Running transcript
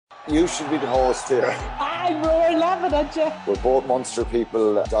You should be the host here. We're laughing at you. We're both Munster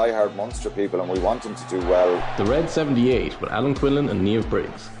people, diehard Munster people, and we want them to do well. The Red 78 with Alan Quinlan and Niamh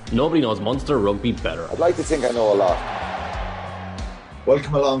Briggs. Nobody knows Munster rugby better. I'd like to think I know a lot.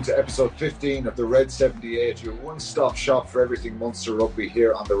 Welcome along to episode 15 of the Red 78, your one-stop shop for everything Munster rugby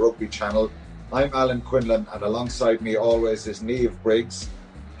here on the Rugby channel. I'm Alan Quinlan, and alongside me always is Niamh Briggs.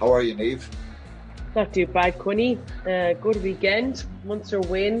 How are you, Niamh? Not too bad, Quinny. Good weekend. Munster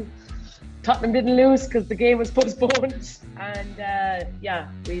win. Tottenham didn't lose because the game was postponed. And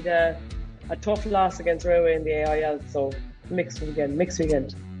we had a tough loss against Railway in the AIL. So mixed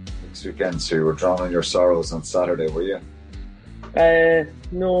weekend. So you were drowning your sorrows on Saturday, were you?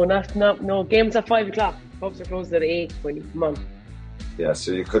 No. Games at 5 o'clock. Pubs are closed at 8. Quinny, come on. Yeah,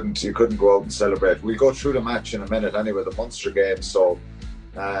 so you couldn't go out and celebrate. We'll go through the match in a minute anyway, the Munster game. So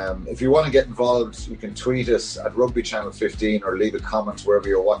if you want to get involved, you can tweet us at Rugby Channel 15 or leave a comment wherever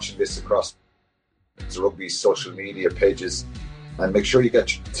you're watching this across the Rugby social media pages. And make sure you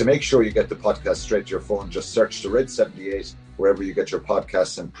get the podcast straight to your phone. Just search the Red 78 wherever you get your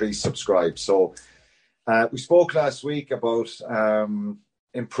podcasts and pre-subscribe. So we spoke last week about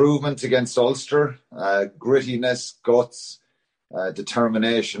improvement against Ulster, grittiness, guts,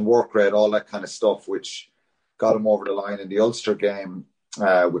 determination, work rate, all that kind of stuff, which got them over the line in the Ulster game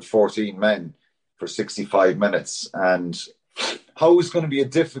with 14 men for 65 minutes. And how is going to be a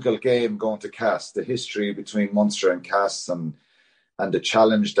difficult game going to Cast, the history between Munster and Cast and the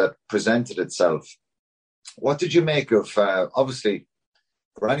challenge that presented itself. What did you make of, obviously,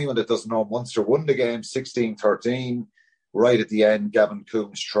 for anyone that doesn't know, Munster won the game 16-13, right at the end, Gavin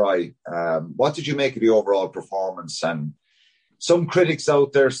Coombs' try. What did you make of the overall performance? And some critics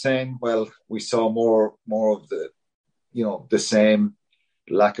out there saying, well, we saw more of the same,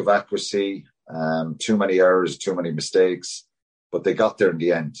 lack of accuracy, too many errors, too many mistakes, but they got there in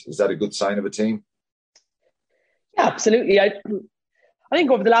the end. Is that a good sign of a team? Yeah, absolutely. I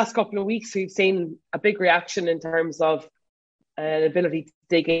think over the last couple of weeks, we've seen a big reaction in terms of the ability to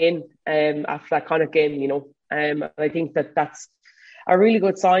dig in after that kind of game, I think that's a really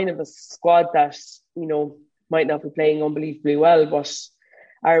good sign of a squad that, might not be playing unbelievably well, but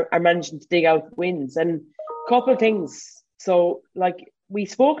are managing to dig out wins. And a couple of things. So, we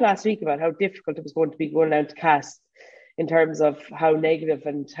spoke last week about how difficult it was going to be going down to Cast in terms of how negative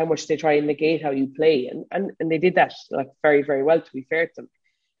and how much they try and negate how you play. And they did that very, very well, to be fair to them.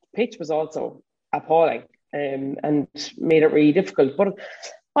 The pitch was also appalling and made it really difficult. But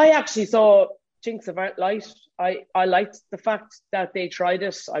I actually saw chinks of light. I liked the fact that they tried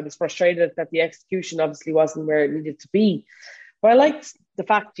it. I was frustrated that the execution obviously wasn't where it needed to be. But I liked the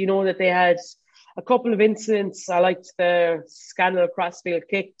fact, that they had a couple of incidents. I liked the Scannell crossfield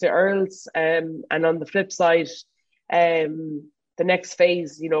kick to Earls. And on the flip side, the next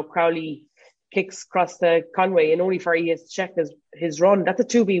phase, Crowley kicks across the Conway and only for he has to check his run. That's a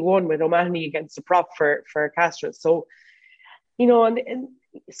 2v1 with O'Mahony against the prop for Castro. So, and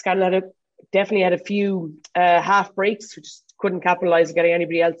Scannell definitely had a few half breaks, which couldn't capitalise on getting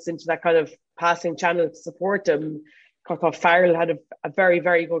anybody else into that kind of passing channel to support them. I thought Farrell had a very,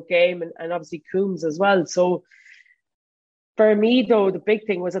 very good game and obviously Coombs as well. So for me, though, the big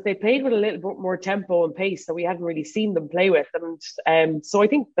thing was that they played with a little bit more tempo and pace that we hadn't really seen them play with. And so I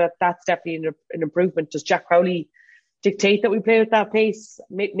think that's definitely an improvement. Does Jack Crowley dictate that we play with that pace?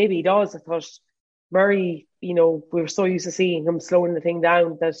 Maybe he does. I thought Murray, we were so used to seeing him slowing the thing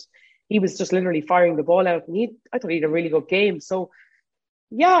down that he was just literally firing the ball out. And I thought he had a really good game. So,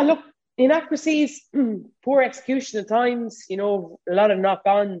 yeah, look, inaccuracies, poor execution at times, a lot of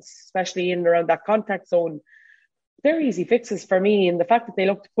knock-ons, especially in and around that contact zone. They're easy fixes for me. And the fact that they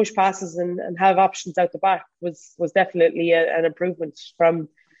look to push passes and have options out the back was definitely an improvement from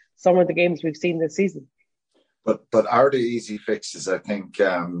some of the games we've seen this season. But are they easy fixes? I think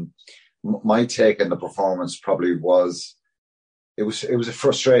my take on the performance probably was it was a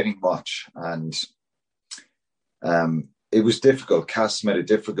frustrating watch, and it was difficult. Cass made it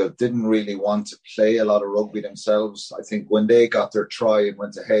difficult, didn't really want to play a lot of rugby themselves. I think when they got their try and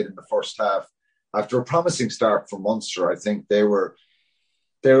went ahead in the first half, after a promising start for Munster, I think their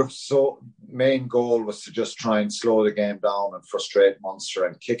main goal was to just try and slow the game down and frustrate Munster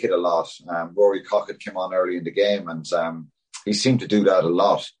and kick it a lot. Rory Cockett came on early in the game and he seemed to do that a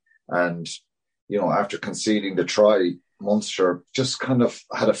lot. And, after conceding the try, Munster just kind of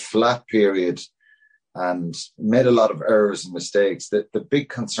had a flat period and made a lot of errors and mistakes. The big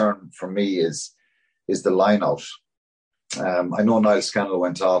concern for me is the line-out. I know Niall Scannell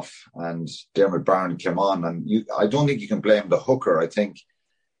went off and Dermot Byrne came on, and I don't think you can blame the hooker. I think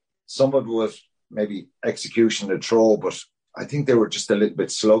some of it was maybe execution of throw, but I think they were just a little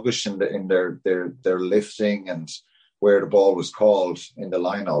bit sluggish in their lifting and where the ball was called in the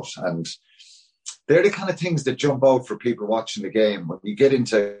line-out. And they're the kind of things that jump out for people watching the game. When you get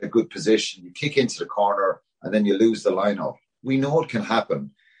into a good position, you kick into the corner and then you lose the line-out. We know it can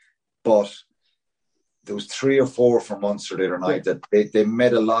happen, but there was 3 or 4 from Munster the other night that they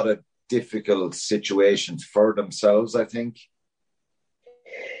made a lot of difficult situations for themselves, I think.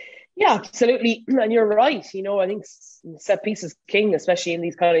 Yeah, absolutely. And you're right. I think set piece is king, especially in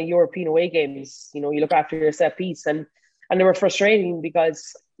these kind of European away games. You look after your set piece, and they were frustrating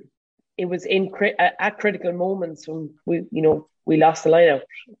because it was at critical moments when we lost the line-out.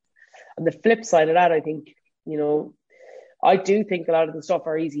 And the flip side of that, I think, I do think a lot of the stuff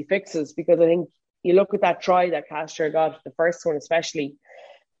are easy fixes, because I think you look at that try that Castro got, the first one especially,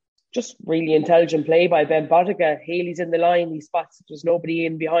 just really intelligent play by Ben Botica. Haley's in the line, he spots there's nobody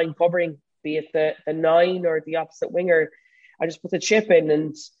in behind covering, be it the 9 or the opposite winger. I just put the chip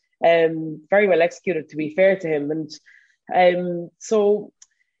in, and very well executed, to be fair to him. And so,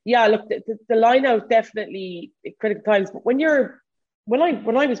 yeah, look, the line out definitely at critical times. But when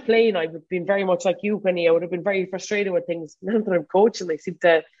I was playing, I would have been very much like you, Penny. I would have been very frustrated with things. Now that I'm coaching, I seem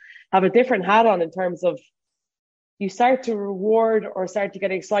to have a different hat on, in terms of you start to reward or start to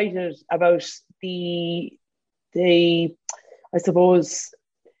get excited about the I suppose,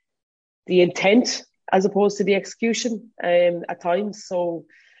 the intent as opposed to the execution at times. So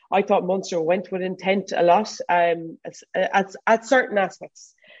I thought Munster went with intent a lot at certain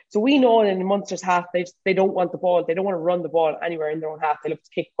aspects. So we know in Munster's half, they don't want the ball. They don't want to run the ball anywhere in their own half. They look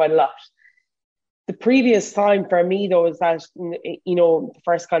to kick quite a lot. The previous time for me, though, is that, the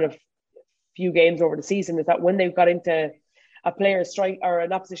first kind of few games over the season, is that when they got into a player strike or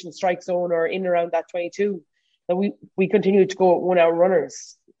an opposition strike zone or in around that 22, that we continued to go 1 hour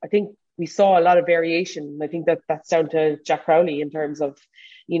runners. I think we saw a lot of variation. I think that's down to Jack Crowley in terms of,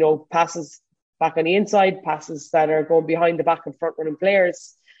 passes back on the inside, passes that are going behind the back and front running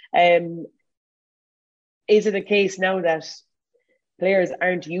players. Is it a case now that players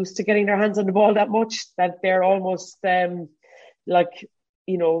aren't used to getting their hands on the ball that much, that they're almost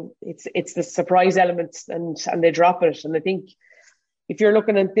it's the surprise element and they drop it? And I think if you're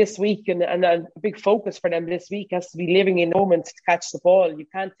looking at this week, and a big focus for them this week has to be living in the moment to catch the ball. You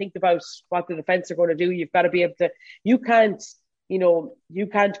can't think about what the defence are going to do. You've got to be able to, you can't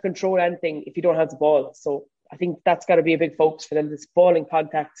control anything if you don't have the ball. So I think that's got to be a big focus for them. This ball in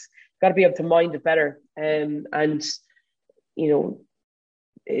contact, got to be able to mind it better.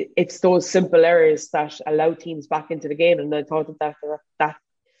 It's those simple errors that allow teams back into the game. And I thought that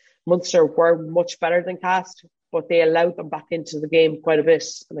Munster were much better than Cast, but they allowed them back into the game quite a bit.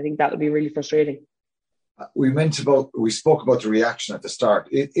 And I think that'll be really frustrating. We spoke about the reaction at the start.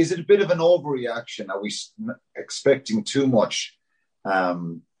 Is it a bit of an overreaction? Are we expecting too much?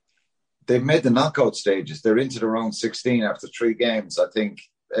 They've made the knockout stages. They're into the round 16 after 3 games. I think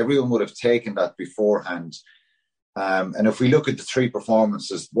everyone would have taken that beforehand. And if we look at the 3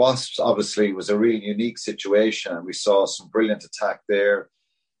 performances, Wasps obviously was a really unique situation, and we saw some brilliant attack there.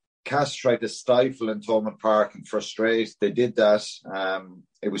 Cass tried to stifle in Thomond Park and frustrate. They did that.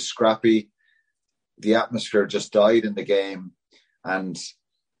 It was scrappy. The atmosphere just died in the game. And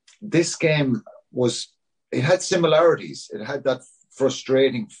this game it had similarities. It had that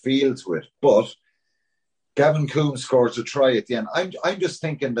frustrating feel to it. But Gavin Coombs scores a try at the end. I'm just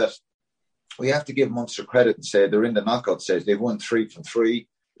thinking that we have to give Munster credit and say they're in the knockout stage. They've won 3 from 3.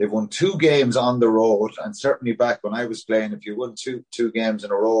 They've won 2 games on the road, and certainly back when I was playing, if you won two games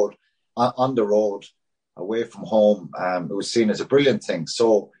in a row on the road, away from home, it was seen as a brilliant thing.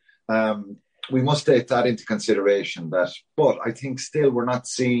 So we must take that into consideration. But I think still we're not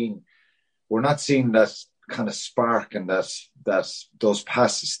seeing that kind of spark and that those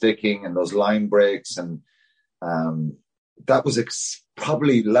passes sticking and those line breaks, and that was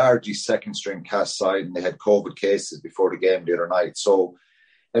probably largely second string Cast side, and they had COVID cases before the game the other night. So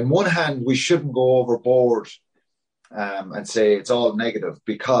on one hand, we shouldn't go overboard and say it's all negative,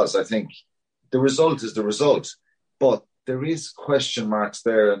 because I think the result is the result. But there is question marks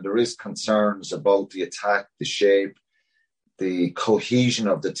there, and there is concerns about the attack, the shape, the cohesion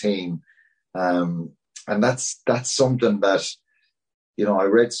of the team. And that's something that, I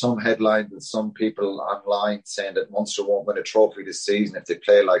read some headlines and some people online saying that Munster won't win a trophy this season if they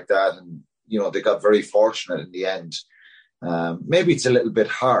play like that. And, they got very fortunate in the end. Maybe it's a little bit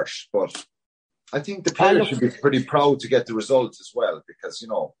harsh, but I think the players should be pretty proud to get the result as well, because, you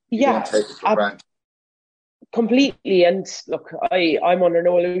don't take it for granted. Completely. And look, I'm under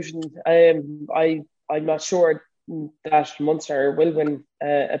no illusion. I'm not sure that Munster will win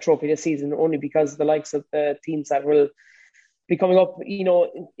a trophy this season, only because of the likes of the teams that will coming up,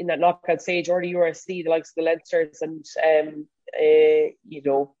 in that knockout stage, or the URC, the likes of the Leinsters and,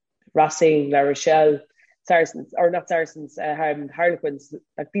 Racing, La Rochelle, Saracens, or not Saracens, Harlequins.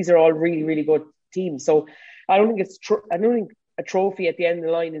 Like, these are all really, really good teams. So I don't think I don't think a trophy at the end of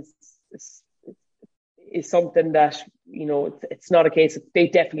the line is something that, it's not a case of they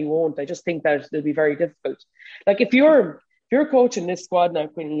definitely won't. I just think that it'll be very difficult. Like, if you're coaching this squad now,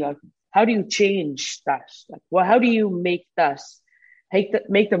 Quinny, like, how do you change that? Like, well, how do you make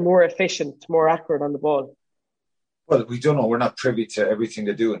them more efficient, more accurate on the ball? Well, we don't know. We're not privy to everything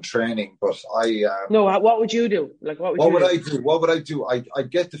they do in training, but No, what would you do? Like, what would I do? What would I do?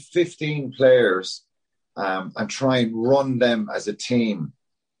 I'd get the 15 players and try and run them as a team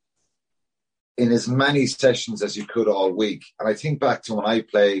in as many sessions as you could all week. And I think back to when I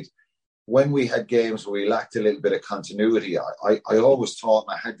played, when we had games where we lacked a little bit of continuity, I always thought,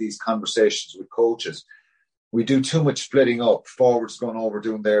 and I had these conversations with coaches, we do too much splitting up, forwards going over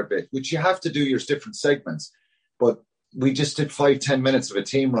doing their bit, which you have to do your different segments. But we just did 5-10 minutes of a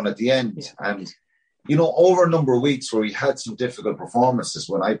team run at the end. Yeah. And, over a number of weeks where we had some difficult performances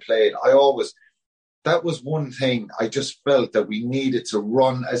when I played, that was one thing I just felt that we needed to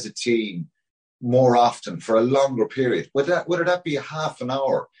run as a team more often for a longer period. Whether that be a half an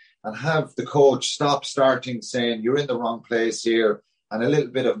hour, and have the coach stop starting saying, you're in the wrong place here, and a little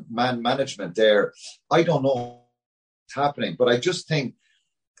bit of man management there. I don't know what's happening, but I just think...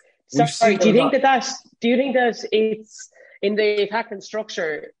 Do you think that it's in the attacking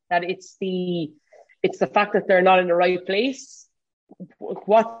structure, that it's the fact that they're not in the right place?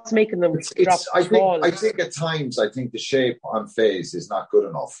 What's making them drop the ball? I think at times, the shape on phase is not good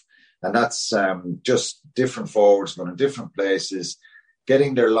enough. And that's just different forwards going in different places,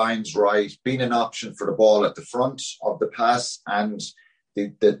 getting their lines right, being an option for the ball at the front of the pass, and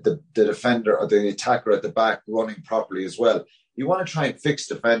the defender or the attacker at the back running properly as well. You want to try and fix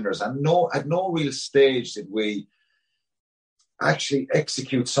defenders. And at no real stage did we actually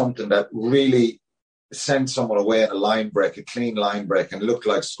execute something that really sent someone away in a line break, a clean line break, and looked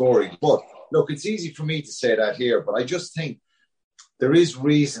like scoring. But look, it's easy for me to say that here, but I just think there is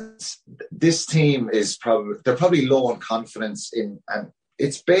reasons. This team they're probably low on confidence and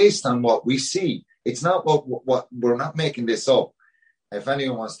it's based on what we see. It's not what we're not making this up. If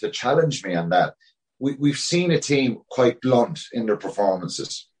anyone wants to challenge me on that, we've seen a team quite blunt in their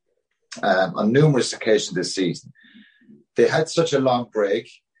performances on numerous occasions this season. They had such a long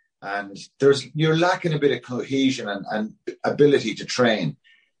break, and you're lacking a bit of cohesion and ability to train.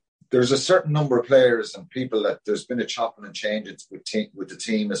 There's a certain number of players and people that there's been a chopping and changing with the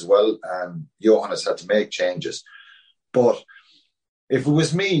team as well. Johan has had to make changes. But if it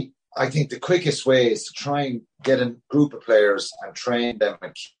was me, I think the quickest way is to try and get a group of players and train them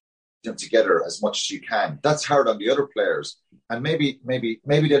and keep them together as much as you can. That's hard on the other players. And maybe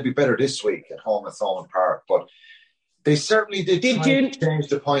they'll be better this week at home at Thomond Park. But they certainly did change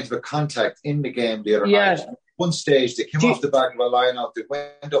the point of a contact in the game the other night. At one stage, they came off the back of a line-out, they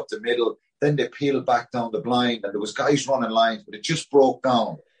went up the middle, then they peeled back down the blind, and there was guys running lines, but it just broke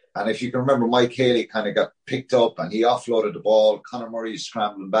down. And if you can remember, Mike Haley kind of got picked up and he offloaded the ball. Conor Murray is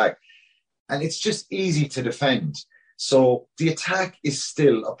scrambling back. And it's just easy to defend. So the attack is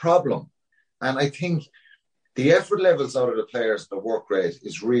still a problem. And I think the effort levels out of the players, the work rate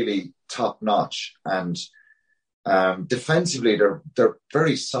is really top-notch. And defensively, they're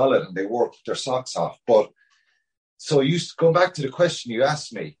very solid and they work their socks off. But so going back to the question you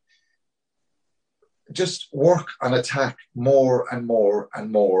asked me, just work on attack more and more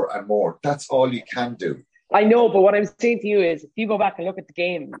and more and more. That's all you can do. I know, but what I'm saying to you is, if you go back and look at the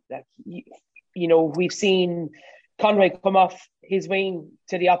game, that we've seen Conway come off his wing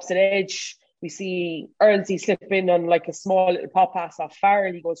to the opposite edge. We see Earlsey slip in on like a small little pop pass off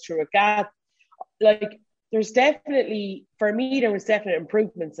Farrell. He goes through a gap. Like, there's definitely, for me, there was definite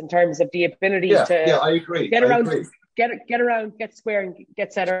improvements in terms of the ability to I agree. Get around, get square, and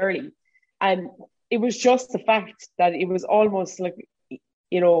get set early. And it was just the fact that it was almost like,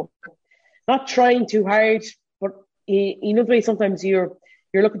 not trying too hard, but the way sometimes you're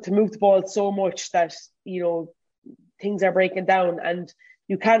looking to move the ball so much that, things are breaking down and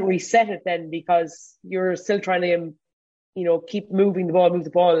you can't reset it then because you're still trying to, keep move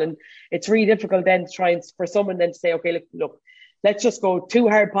the ball. And it's really difficult then to try and for someone then to say, okay, look, let's just go 2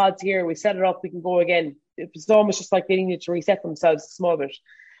 hard pods here. We set it up. We can go again. It was almost just like they needed to reset themselves a small bit.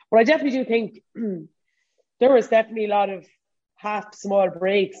 But I definitely do think there was definitely a lot of half small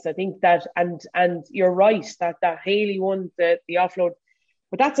breaks. I think that, and you're right, that Haley won the offload,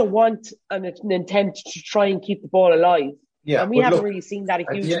 but that's a want and an intent to try and keep the ball alive. Yeah, and we haven't really seen that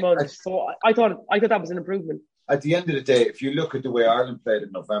a huge amount. So I thought that was an improvement. at the end of the day, if you look at the way Ireland played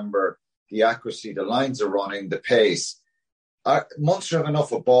in November, the accuracy, the lines are running, the pace, Munster have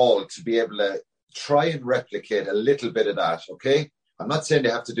enough of ball to be able to try and replicate a little bit of that, okay? I'm not saying they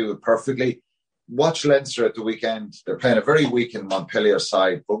have to do it perfectly. Watch Leinster at the weekend. They're playing a very weakened Montpellier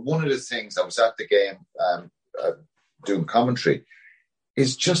side, but one of the things, I was at the game doing commentary,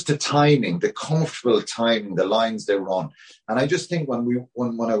 is just the timing, the comfortable timing, the lines they run. And I just think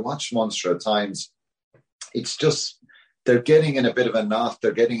when I watch Munster at times, it's just they're getting in a bit of a knot,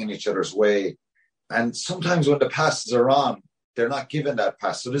 they're getting in each other's way. And sometimes when the passes are on, they're not given that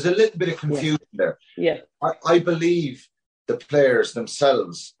pass. So there's a little bit of confusion there. Yeah. I believe the players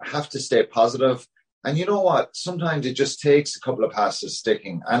themselves have to stay positive. And you know what? Sometimes it just takes a couple of passes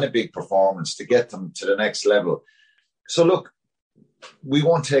sticking and a big performance to get them to the next level. So look, we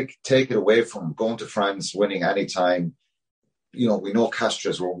won't take it away from going to France, winning any time. You know, we know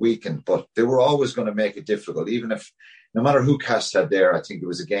Castros were weakened, but they were always going to make it difficult. Even if, no matter who Cast had there, I think it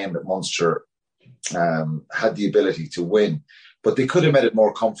was a game that Munster had the ability to win. But they could have made it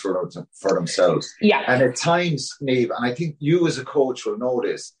more comfortable for themselves. Yeah. And at times, Niamh, and I think you as a coach will know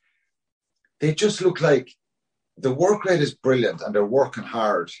this, they just look like the work rate is brilliant and they're working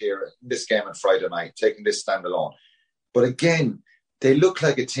hard here in this game on Friday night, taking this stand alone. But again, they look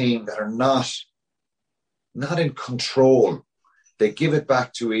like a team that are not in control. They give it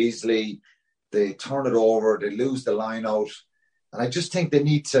back too easily. They turn it over. They lose the line out. And I just think they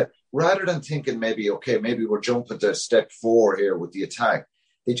need to, rather than thinking maybe we're jumping to step 4 here with the attack,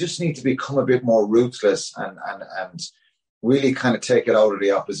 they just need to become a bit more ruthless and really kind of take it out of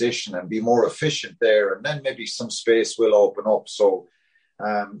the opposition and be more efficient there. And then maybe some space will open up. So,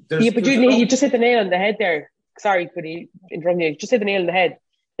 you just hit the nail on the head there. Sorry, could you interrupt me? Just hit the nail on the head.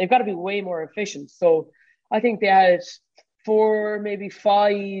 They've got to be way more efficient. So I think they had 4, maybe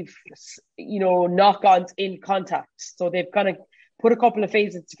 5, knock-ons in contact. So they've kind of put a couple of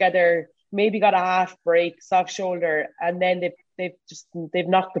phases together, maybe got a half break, soft shoulder, and then they've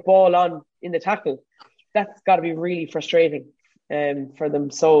knocked the ball on in the tackle. That's got to be really frustrating for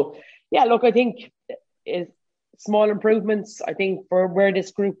them. So yeah, look, I think small improvements. I think for where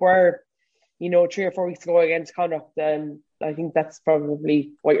this group were, 3 or 4 weeks ago against Connacht, I think that's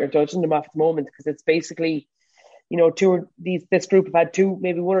probably what you're judging them off at the moment, because it's basically, this group have had 2,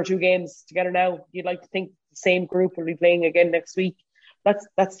 maybe 1 or 2 games together now. You'd like to think the same group will be playing again next week.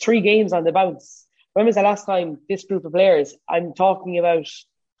 That's 3 games on the bounce. When was the last time this group of players, I'm talking about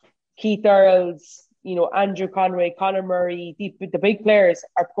Keith Earls, Andrew Conway, Conor Murray, the big players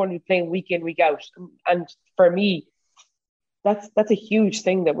are going to be playing week in, week out. And for me, that's a huge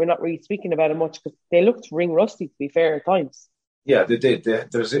thing that we're not really speaking about it much, because they looked ring rusty, to be fair, at times. Yeah, they did.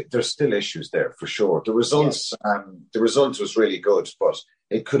 There's still issues there for sure. The results was really good, but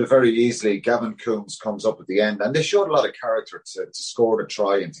it could have very easily. Gavin Coombs comes up at the end, and they showed a lot of character to score the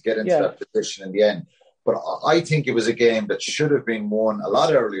try and to get into that position in the end. But I think it was a game that should have been won a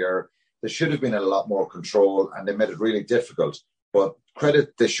lot earlier. There should have been a lot more control, and they made it really difficult. But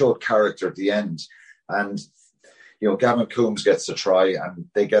credit, they showed character at the end, and Gavin Coombs gets a try, and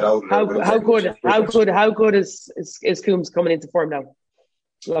they get out. How good is Coombs coming into form now?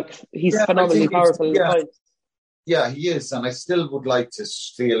 Look, he's phenomenally powerful. Yeah, he is, and I still would like to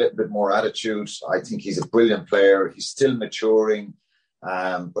see a little bit more attitude. I think he's a brilliant player. He's still maturing,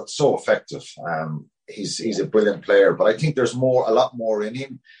 but so effective. He's a brilliant player, but I think there's a lot more in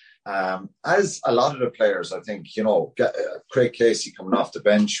him. As a lot of the players, I think, Craig Casey coming off the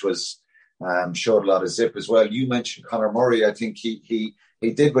bench showed a lot of zip as well. You mentioned Conor Murray. I think he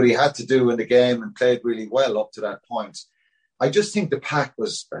did what he had to do in the game and played really well up to that point. I just think the pack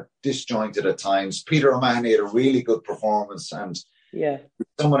was disjointed at times. Peter O'Mahony had a really good performance, and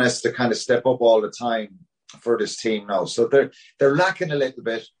someone has to kind of step up all the time for this team now. So they're lacking a little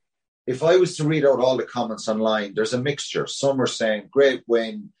bit. If I was to read out all the comments online, there's a mixture. Some are saying great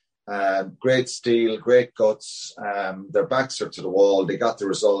win, great steel, great guts. Their backs are to the wall. They got the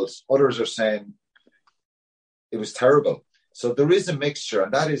results. Others are saying it was terrible. So there is a mixture,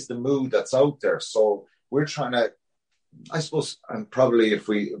 and that is the mood that's out there. So we're trying to, I suppose, and probably if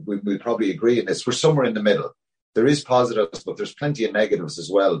we probably agree in this, we're somewhere in the middle. There is positives, but there's plenty of negatives as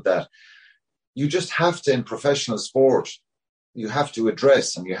well that you just have to, in professional sport, you have to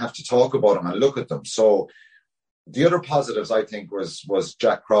address, and you have to talk about them and look at them. So the other positives, I think, was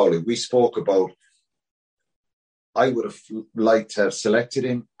Jack Crowley. We spoke about, I would have liked to have selected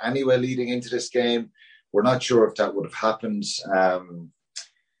him anyway leading into this game. We're not sure if that would have happened,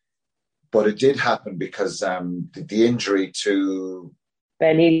 but it did happen because the injury to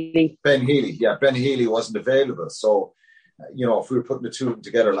Ben Healy. Ben Healy wasn't available. So if we were putting the two of them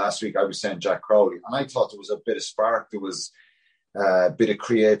together last week, I was saying Jack Crowley, and I thought there was a bit of spark. There was a bit of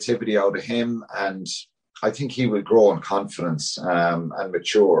creativity out of him, and I think he will grow in confidence and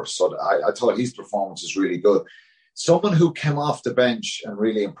mature. So I thought his performance was really good. Someone who came off the bench and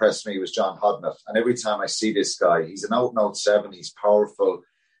really impressed me was John Hodnett. And every time I see this guy, he's an out-and-out 7. He's powerful.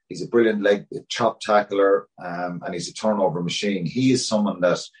 He's a brilliant chop tackler, and he's a turnover machine. He is someone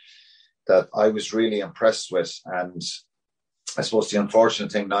that I was really impressed with. And I suppose the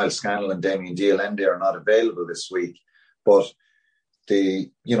unfortunate thing, Niall Scannell and Damien Dialende are not available this week. But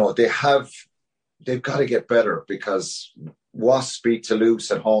they've got to get better, because Wasps beat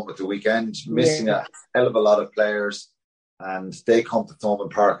Toulouse at home at the weekend, missing a hell of a lot of players, and they come to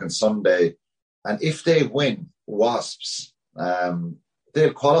Thomond Park on Sunday. And if they win, Wasps,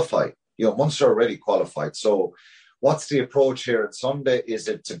 they'll qualify. Munster already qualified. So what's the approach here on Sunday? Is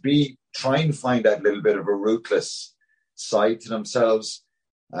it to try and find that little bit of a ruthless side to themselves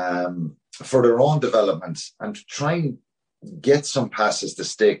for their own development, and try and get some passes to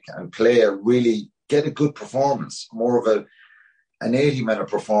stick and get a good performance, more of an 80-minute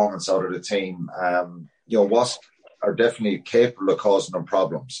performance out of the team. Wasps are definitely capable of causing them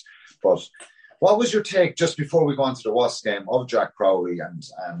problems. But what was your take, just before we go on to the Wasps game, of Jack Crowley and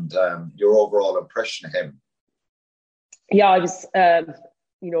your overall impression of him? Yeah, I was,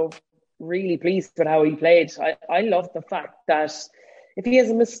 really pleased with how he played. I love the fact that if he has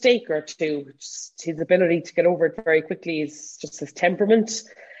a mistake or two, just his ability to get over it very quickly is just his temperament.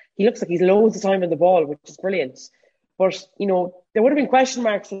 He looks like he's loads of time on the ball, which is brilliant. But, there would have been question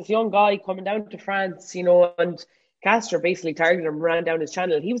marks. This young guy coming down to France, and Castro basically targeted him, ran down his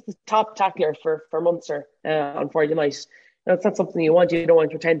channel. He was the top tackler for Munster on Friday night. Now, it's not something you want. You don't want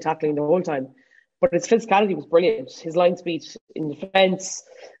to pretend tackling the whole time. But his physicality was brilliant. His line speed in defence,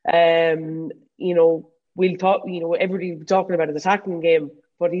 we'll talk, everybody will be talking about his attacking game,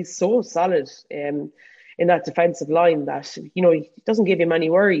 but he's so solid in that defensive line that, he doesn't give him any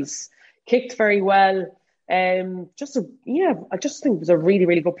worries. Kicked very well. I just think it was a really,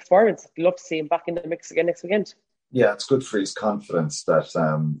 really good performance. I'd love to see him back in the mix again next weekend. Yeah, it's good for his confidence that,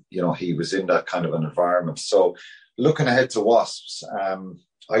 he was in that kind of an environment. So looking ahead to Wasps,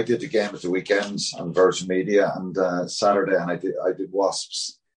 I did the game at the weekend on Virgin Media and Saturday, and I did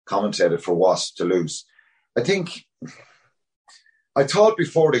Wasps, commentated for Wasps Toulouse. I thought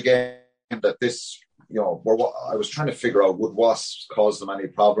before the game that this, I was trying to figure out, would Wasps cause them any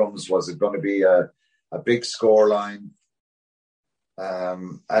problems? Was it going to be a big score line?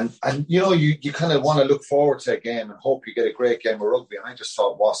 And you kind of want to look forward to a game and hope you get a great game of rugby. And I just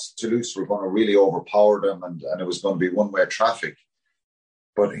thought Wasps Toulouse were going to really overpower them, and it was going to be one-way traffic.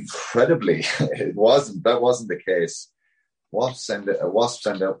 But incredibly, it wasn't. That wasn't the case. Wasps ended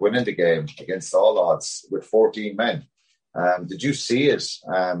up winning the game against all odds with 14 men. Did you see it?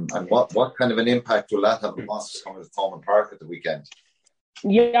 And what kind of an impact will that have on Wasps coming to Thomond Park at the weekend?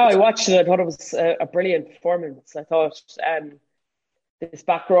 Yeah, I watched it. I thought it was a brilliant performance. I thought this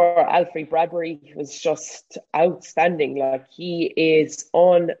back rower, Alfie Bradbury, was just outstanding. Like, he is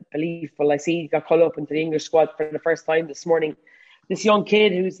unbelievable. I see he got called up into the English squad for the first time this morning. This young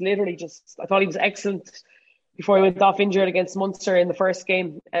kid who's literally I thought he was excellent before he went off injured against Munster in the first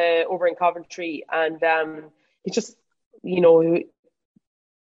game over in Coventry. And he's just, a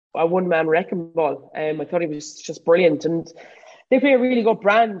one-man wrecking ball. I thought he was just brilliant. And they play a really good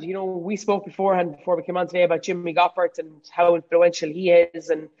brand. We spoke beforehand, before we came on today, about Jimmy Goffert and how influential he is.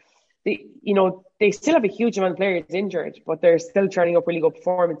 And, they still have a huge amount of players injured, but they're still turning up really good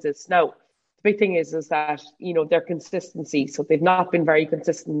performances. Now, the big thing is that, their consistency. So they've not been very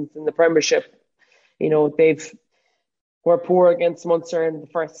consistent in the Premiership. Were poor against Munster in the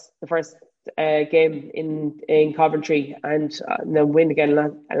first game in Coventry, and then win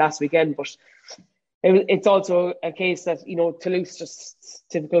again last weekend. But it's also a case that, Toulouse, just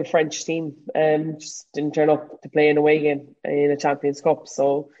typical French team, just didn't turn up to play an away game in a Champions Cup.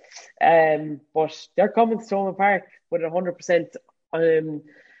 So, but they're coming to Thomond Park with 100%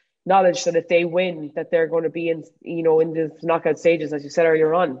 knowledge that if they win, that they're going to be in the knockout stages, as you said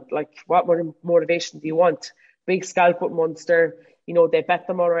earlier on. Like, what motivation do you want? Big scalp with Munster, they bet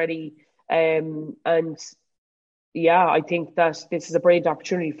them already, and yeah, I think that this is a brilliant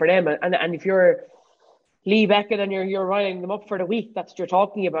opportunity for them. And if you're Lee Beckett and you're running them up for the week, that's what you're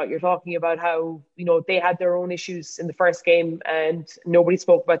talking about. You're talking about how they had their own issues in the first game, and nobody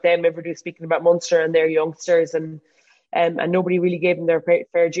spoke about them. Everybody was speaking about Munster and their youngsters, and nobody really gave them their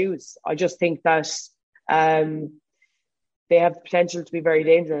fair dues. I just think that they have the potential to be very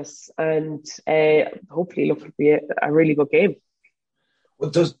dangerous, and hopefully look to be a really good game.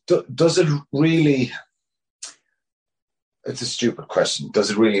 Well, does it really? It's a stupid question. Does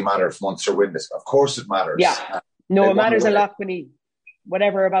it really matter if Munster win this? Of course it matters. Yeah. No, it matters a lot when he,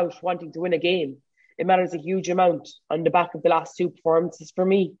 whatever about wanting to win a game. It matters a huge amount on the back of the last two performances for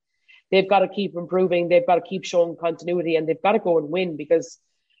me. They've got to keep improving. They've got to keep showing continuity, and they've got to go and win, because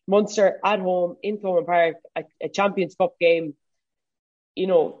Munster at home in Thomond Park, a Champions Cup game, you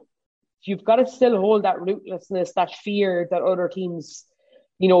know, you've got to still hold that ruthlessness, that fear that other teams,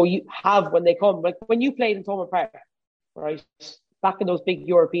 you know, you have when they come. Like when you played in Thomond Park, right, back in those big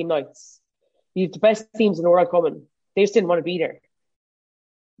European nights, you have the best teams in the world coming. They just didn't want to be there.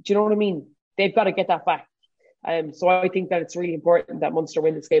 Do you know what I mean? They've got to get that back. So I think that it's really important that Munster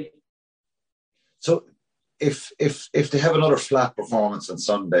win this game. So if they have another flat performance on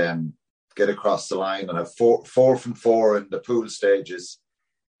Sunday and get across the line and have four from four in the pool stages,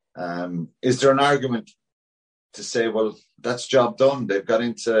 is there an argument to say, well, that's job done? They've got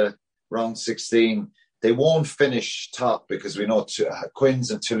into round 16. They won't finish top because we know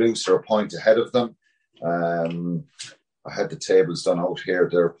Quins and Toulouse are a point ahead of them. I had the tables done out here.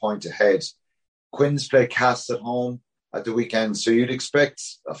 They're a point ahead. Quins play Cass at home at the weekend, so you'd expect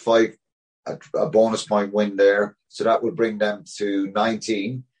a bonus point win there. So that would bring them to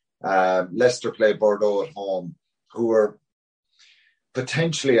 19. Leicester play Bordeaux at home, who are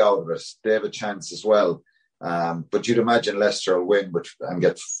potentially out of it. They have a chance as well. But you'd imagine Leicester will win and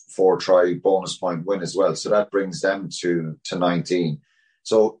get 4-try bonus point win as well. So that brings them to 19.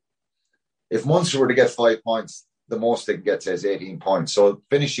 So if Munster were to get 5 points, the most they can get to is 18 points. So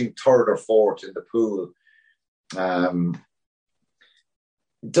finishing third or fourth in the pool,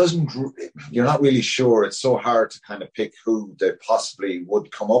 you're not really sure. It's so hard to kind of pick who they possibly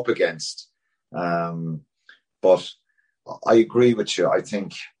would come up against. But I agree with you. I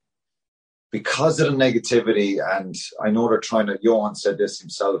think because of the negativity, and I know they're trying to, Johan said this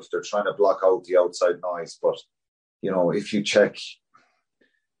himself, they're trying to block out the outside noise. But, you know, if you check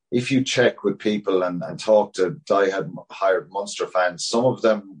with people and talk to die-hard Munster fans, some of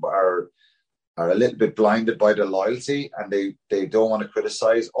them are a little bit blinded by the loyalty and they don't want to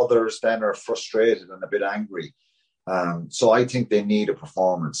criticise. Others then are frustrated and a bit angry. So I think they need a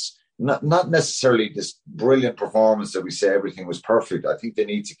performance. Not necessarily this brilliant performance that we say everything was perfect. I think they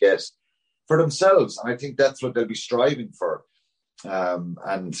need to get for themselves, and I think that's what they'll be striving for.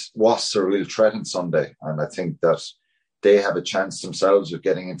 And Wasps are a real threat on Sunday, and I think that they have a chance themselves of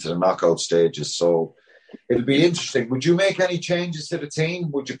getting into the knockout stages. So it'll be interesting. Would you make any changes to the team?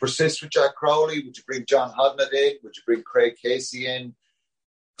 Would you persist with Jack Crowley? Would you bring John Hodnett in? Would you bring Craig Casey in?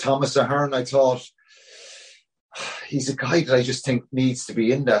 Thomas Ahern, I thought, he's a guy that I just think needs to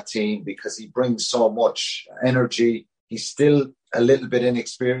be in that team because he brings so much energy. He's still a little bit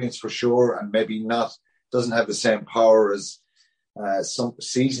inexperienced for sure, and maybe doesn't have the same power as some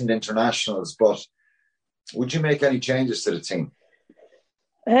seasoned internationals. But would you make any changes to the team?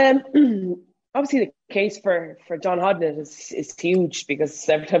 Obviously, the case for John Hodnett is huge because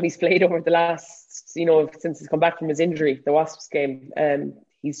every time he's played over the last, since he's come back from his injury, the Wasps game,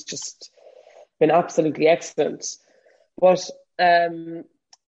 he's just been absolutely excellent. But,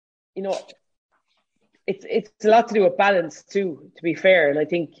 it's a lot to do with balance too, to be fair. And I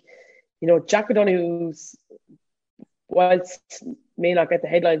think, Jack O'Donoghu's, whilst may not get the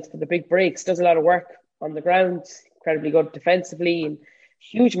headlines for the big breaks, does a lot of work on the ground, incredibly good defensively, and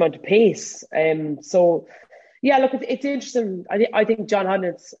huge amount of pace. So, yeah, look, it's interesting. I think John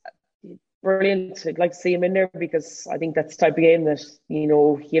Hodnett's brilliant. I'd like to see him in there because I think that's the type of game that,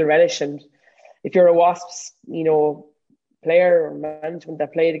 he'll relish. And if you're a Wasps, player or management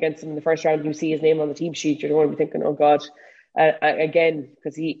that played against him in the first round, you see his name on the team sheet, you're going to be thinking, oh God, again,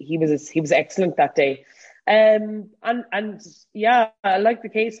 because he was excellent that day. And yeah, I like the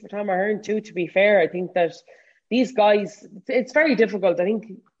case for Tom Ahern too, to be fair. I think that these guys, it's very difficult. I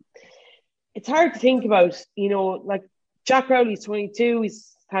think it's hard to think about, like Jack Crowley's 22,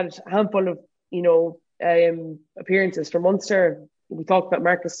 he's had a handful of, appearances for Munster. We talked about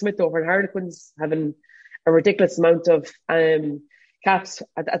Marcus Smith over in Harlequins having a ridiculous amount of caps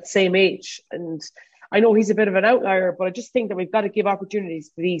at the same age. And I know he's a bit of an outlier, but I just think that we've got to give opportunities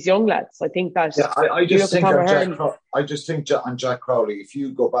to these young lads. I think that... Yeah, I just think on Jack Crowley, if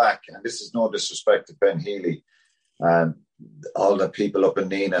you go back, and this is no disrespect to Ben Healy, all the people up in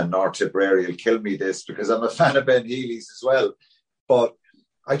Nina and North Tipperary will kill me this because I'm a fan of Ben Healy's as well. But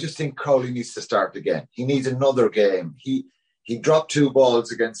I just think Crowley needs to start again. He needs another game. He dropped 2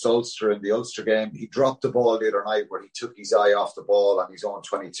 balls against Ulster in the Ulster game. He dropped the ball the other night where he took his eye off the ball on his own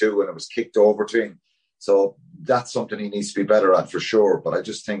 22 and it was kicked over to him. So that's something he needs to be better at for sure. But I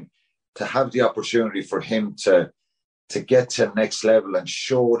just think to have the opportunity for him to get to the next level and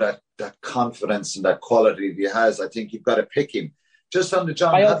show confidence and that quality that he has, I think you've got to pick him. Just on the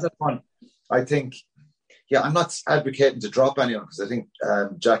John Hadley one, I think, I'm not advocating to drop anyone, because I think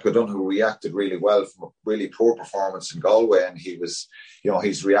Jack O'Donoghue reacted really well from a really poor performance in Galway, and he was,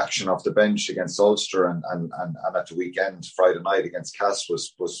 his reaction off the bench against Ulster and at the weekend, Friday night against Cass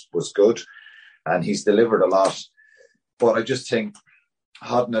was good, and he's delivered a lot. But I just think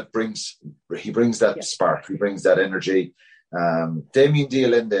Hodnett brings that spark, he brings that energy. Damien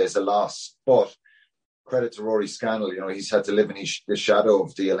Dialinde is a loss, but credit to Rory Scannell. He's had to live in the shadow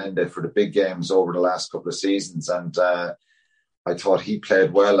of Dialinde for the big games over the last couple of seasons, and I thought he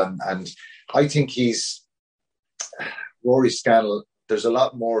played well. And I think Rory Scannell. There's a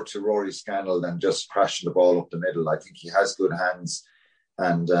lot more to Rory Scannell than just crashing the ball up the middle. I think he has good hands,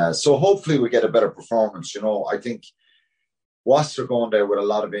 and so hopefully we get a better performance. I think Wasps are going there with a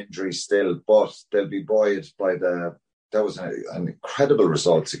lot of injuries still, but they'll be buoyed by that was an incredible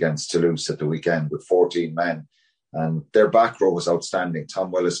result against Toulouse at the weekend with 14 men. And their back row was outstanding. Tom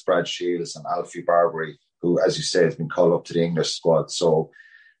Willis, Brad Shields and Alfie Barbary, who, as you say, has been called up to the English squad. So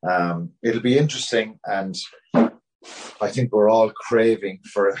it'll be interesting. And I think we're all craving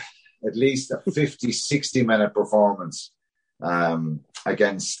for at least a 50, 60-minute performance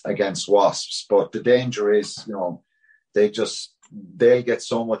against Wasps. But the danger is, they'll get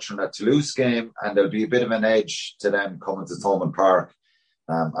so much from that Toulouse game, and there'll be a bit of an edge to them coming to Thomond Park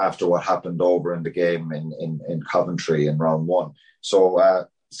after what happened over in the game in Coventry in round one. So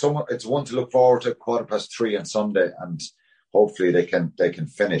it's one to look forward to, 3:15 on Sunday, and hopefully they can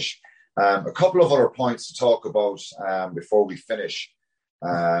finish. A couple of other points to talk about before we finish.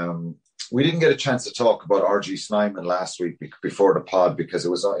 We didn't get a chance to talk about RG Snyman last week before the pod, because it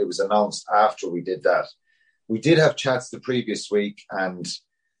was announced after we did that. We did have chats the previous week, and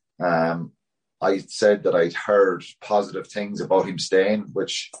I said that I'd heard positive things about him staying,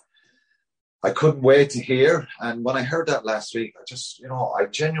 which I couldn't wait to hear. And when I heard that last week, I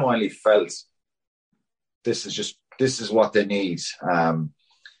genuinely felt this is what they need. To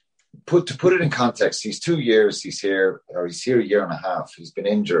put it in context, he's 2 years, he's here a year and a half. He's been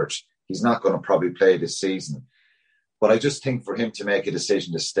injured. He's not going to probably play this season. But I just think for him to make a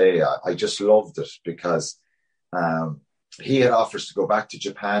decision to stay, I just loved it, because he had offers to go back to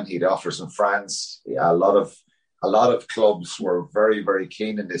Japan. He had offers in France. A lot of clubs were very, very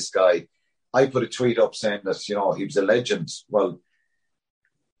keen on this guy. I put a tweet up saying that, he was a legend. Well,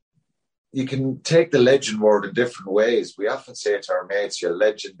 you can take the legend word in different ways. We often say to our mates, you're a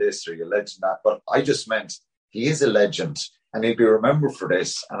legend this or you're a legend that. But I just meant he is a legend, and he'll be remembered for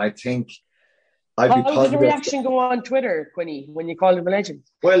this. And I think I'd be positive. How did the reaction go on Twitter, Quinny, when you called him a legend?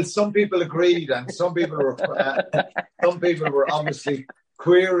 Well, some people agreed, and some people were obviously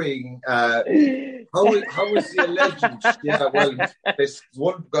querying how is he a legend? Yeah, well, this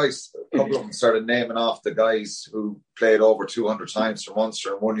one guy, a couple of them started naming off the guys who played over 200 times for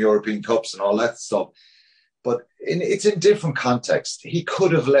Munster and won European Cups and all that stuff. But it's in different context. He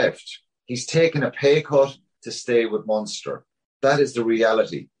could have left. He's taken a pay cut to stay with Munster. That is the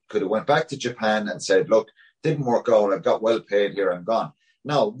reality. Could have went back to Japan and said, look, didn't work out, I've got well paid here, I'm gone.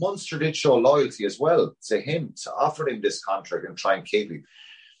 Now, Munster did show loyalty as well to him, to offer him this contract and try and keep him.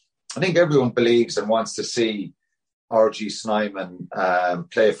 I think everyone believes and wants to see RG Snyman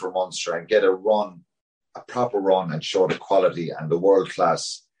play for Munster and get a proper run, and show the quality and the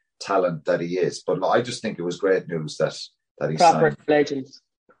world-class talent that he is. But I just think it was great news that he signed.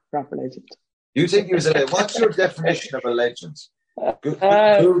 Proper legend. You think he was a legend? What's your definition of a legend?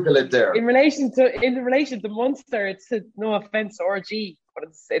 Google it there. In relation to Munster, it's no offence to RG, but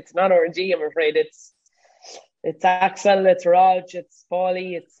it's not RG. I'm afraid it's Axel, it's Rog, it's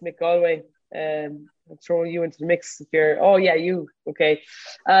Paulie, it's Mick Galway. I'm throwing you into the mix if you're. You okay?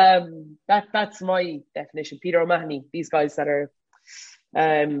 That's my definition. Peter O'Mahony, these guys that are.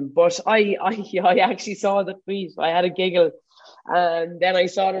 But I actually saw the tweet. I had a giggle, and then I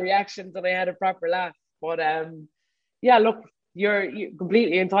saw the reactions, and I had a proper laugh. But look. You're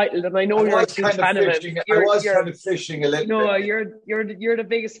completely entitled, and I know you're a huge fan of him. I was kind of fishing a little bit. No, you're the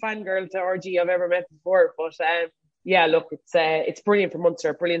biggest fangirl to RG I've ever met before. But look, it's brilliant for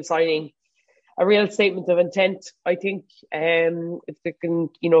Munster, brilliant signing, a real statement of intent. I think if they can,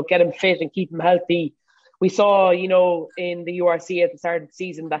 get him fit and keep him healthy. We saw, in the URC at the start of the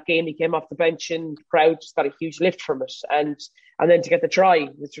season, that game he came off the bench and the crowd just got a huge lift from it. And then to get the try,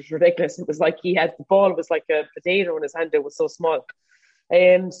 which was ridiculous. It was like he had the ball, was like a potato in his hand. It was so small.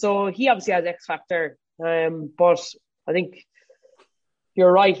 So he obviously has X factor. But I think,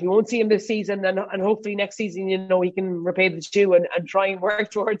 you're right. We won't see him this season, and hopefully next season, he can repay the due and try and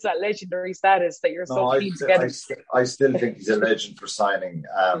work towards that legendary status that you're so keen to get. I still think he's a legend for signing.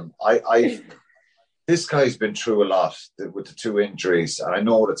 This guy's been through a lot with the 2 injuries, and I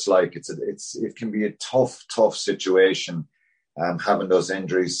know what it's like. It can be a tough situation having those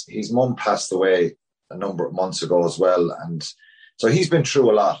injuries. His mum passed away a number of months ago as well, and so he's been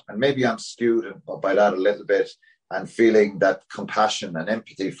through a lot. And maybe I'm skewed by that a little bit, and feeling that compassion and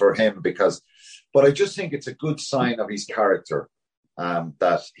empathy for him but I just think it's a good sign of his character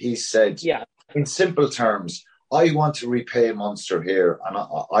that he said, in simple terms, I want to repay Munster here, and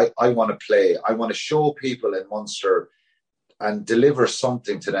I want to play. I want to show people in Munster and deliver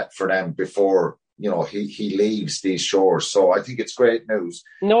something to that for them before he leaves these shores. So I think it's great news.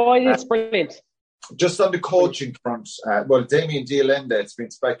 No, it's brilliant. Just on the coaching front, Damien Dialenda, it's been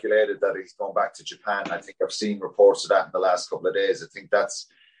speculated that he's going back to Japan. I think I've seen reports of that in the last couple of days. I think that's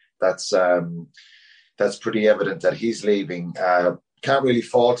pretty evident that he's leaving. Can't really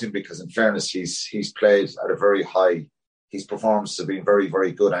fault him because, in fairness, he's played at a very high. His performances have been very,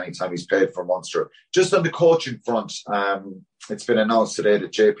 very good anytime he's played for Munster. Just on the coaching front, it's been announced today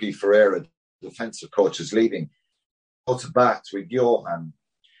that JP Ferreira, defensive coach, is leaving. Go to bat with Johan,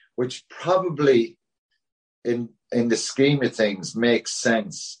 which probably in the scheme of things makes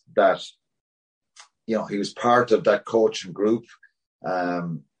sense that, he was part of that coaching group.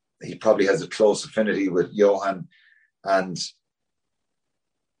 He probably has a close affinity with Johan. And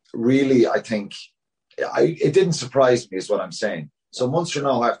really, I think it didn't surprise me is what I'm saying. So Munster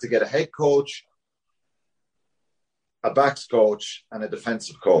now have to get a head coach, a backs coach and a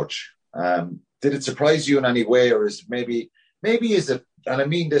defensive coach. Did it surprise you in any way, or is maybe is it, and I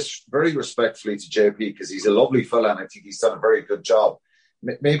mean this very respectfully to JP because he's a lovely fella and I think he's done a very good job.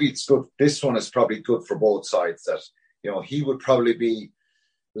 Maybe it's good. This one is probably good for both sides that, he would probably be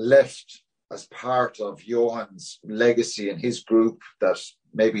left as part of Johan's legacy and his group, that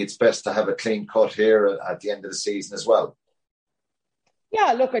maybe it's best to have a clean cut here at the end of the season as well.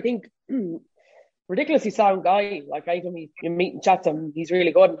 Yeah, look, I think ridiculously sound guy. Like, I think you meet and chat to him, he's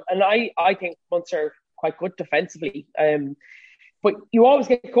really good. And I think Munster are quite good defensively. But you always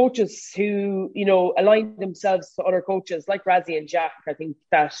get coaches who, align themselves to other coaches like Razzie and Jack. I think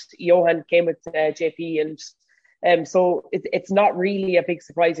that Johan came with JP, and so it's not really a big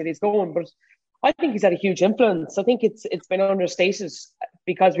surprise that he's going. But I think he's had a huge influence. I think it's been understated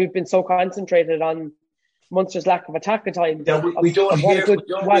because we've been so concentrated on Munster's lack of attack at times. Yeah, we don't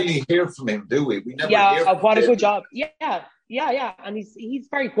really hear from him, do we? We never hear from what him. A good job. Yeah. And he's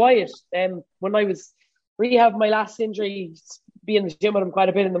very quiet. When I was rehab my last injury, be in the gym with him quite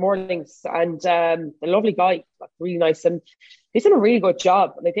a bit in the mornings, and a lovely guy, really nice, and he's done a really good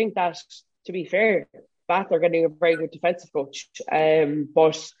job. And I think that, to be fair, Bath are getting a very good defensive coach.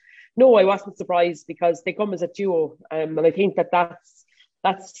 But no, I wasn't surprised because they come as a duo, and I think that's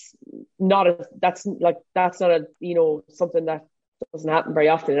not a something that doesn't happen very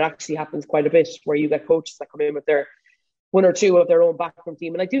often. It actually happens quite a bit where you get coaches that come in with their one or two of their own backroom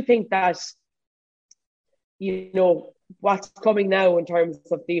team, and I do think that what's coming now in terms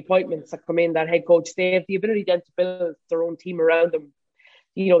of the appointments that come in, that head coach, they have the ability then to build their own team around them.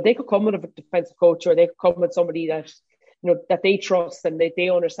 They could come with a defensive coach, or they could come with somebody that that they trust and they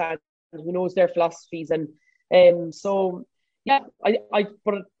understand, who knows their philosophies. And so yeah, I'm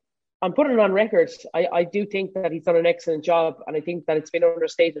putting it on record. I do think that he's done an excellent job, and I think that it's been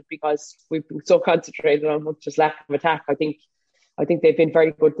understated because we've been so concentrated on Munster's lack of attack. I think they've been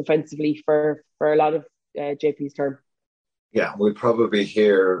very good defensively for a lot of JP's term. Yeah, we'll probably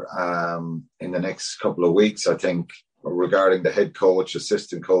hear in the next couple of weeks, I think, regarding the head coach,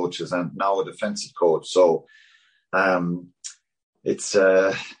 assistant coaches, and now a defensive coach. So it'll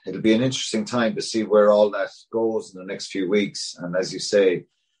be an interesting time to see where all that goes in the next few weeks. And as you say,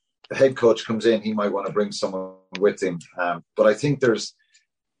 the head coach comes in, he might want to bring someone with him. But I think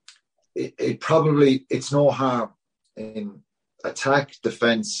it's no harm in attack,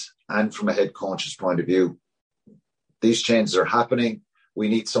 defence, and from a head coach's point of view. These changes are happening. We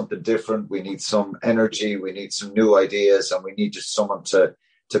need something different. We need some energy. We need some new ideas, and we need just someone to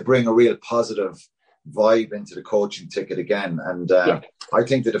bring a real positive vibe into the coaching ticket again. And I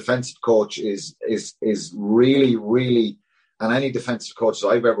think the defensive coach is really, really, and any defensive coach that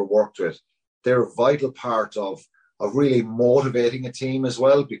I've ever worked with, they're a vital part of really motivating a team as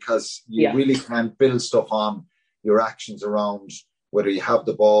well, because you really can build stuff on your actions around whether you have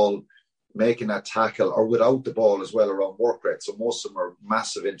the ball, making that tackle, or without the ball as well, around work rate. So most of them are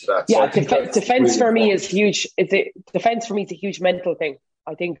massive into that. Yeah, so defense really for me is huge. Defense for me is a huge mental thing.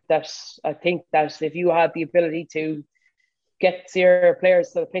 I think that if you have the ability to gets your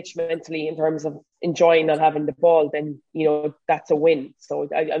players to the pitch mentally in terms of enjoying not having the ball, then, you know, that's a win. So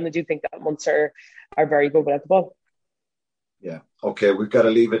I do think that Munster are very good without the ball. Yeah. Okay, we've got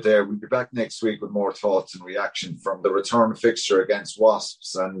to leave it there. We'll be back next week with more thoughts and reaction from the return fixture against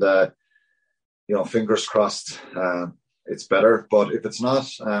Wasps. And, you know, fingers crossed it's better. But if it's not,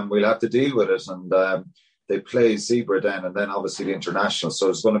 we'll have to deal with it. And they play Zebra then, and then obviously the international. So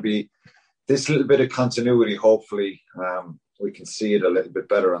it's going to be this little bit of continuity. Hopefully we can see it a little bit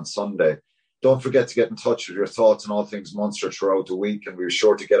better on Sunday. Don't forget to get in touch with your thoughts on all things Munster throughout the week. And we're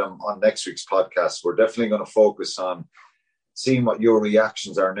sure to get them on next week's podcast. We're definitely going to focus on seeing what your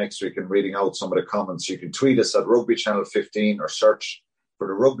reactions are next week and reading out some of the comments. You can tweet us at Rugby Channel 15 or search for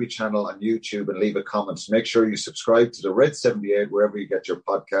the Rugby Channel on YouTube and leave a comment. Make sure you subscribe to the Red 78 wherever you get your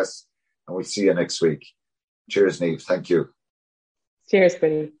podcasts, and we'll see you next week. Cheers, Niamh. Thank you. Cheers,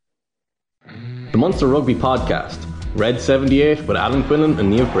 Billy. The Munster Rugby Podcast, Red 78 with Alan Quinlan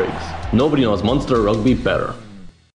and Niamh Briggs. Nobody knows Munster Rugby better.